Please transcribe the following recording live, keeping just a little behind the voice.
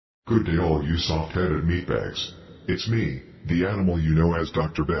Good day all you soft-headed meatbags. It's me, the animal you know as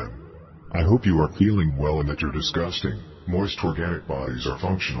Dr. Ben. I hope you are feeling well and that your disgusting, moist organic bodies are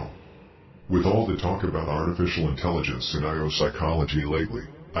functional. With all the talk about artificial intelligence and IO psychology lately,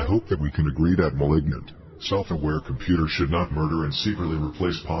 I hope that we can agree that malignant, self-aware computers should not murder and secretly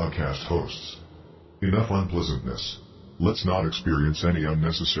replace podcast hosts. Enough unpleasantness. Let's not experience any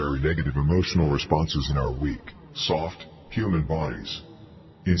unnecessary negative emotional responses in our weak, soft, human bodies.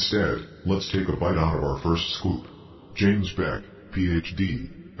 Instead, let's take a bite out of our first scoop. James Beck, Ph.D.,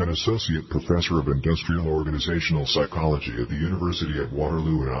 an associate professor of industrial organizational psychology at the University of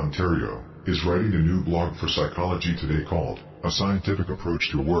Waterloo in Ontario, is writing a new blog for Psychology Today called A Scientific Approach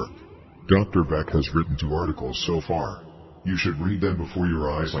to Work. Dr. Beck has written 2 articles so far. You should read them before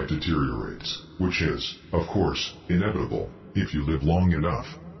your eyesight deteriorates, which is, of course, inevitable, if you live long enough.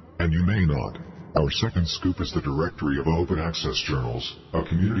 And you may not. Our second scoop is the Directory of Open Access Journals, a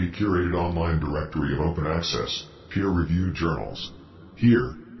community-curated online directory of open access, peer-reviewed journals.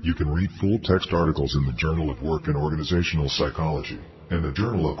 Here, you can read full-text articles in the Journal of Work and Organizational Psychology, and the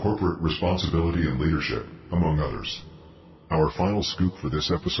Journal of Corporate Responsibility and Leadership, among others. Our final scoop for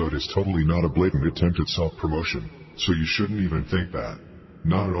this episode is totally not a blatant attempt at self-promotion, so you shouldn't even think that.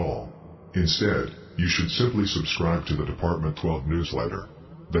 Not at all. Instead, you should simply subscribe to the Department 12 newsletter.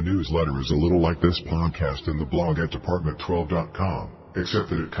 The newsletter is a little like this podcast and the blog at department12.com, except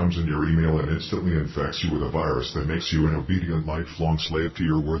that it comes in your email and instantly infects you with a virus that makes you an obedient lifelong slave to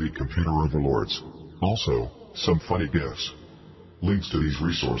your worthy computer overlords. Also, some funny gifts. Links to these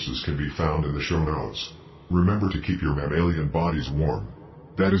resources can be found in the show notes. Remember to keep your mammalian bodies warm.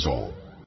 That is all.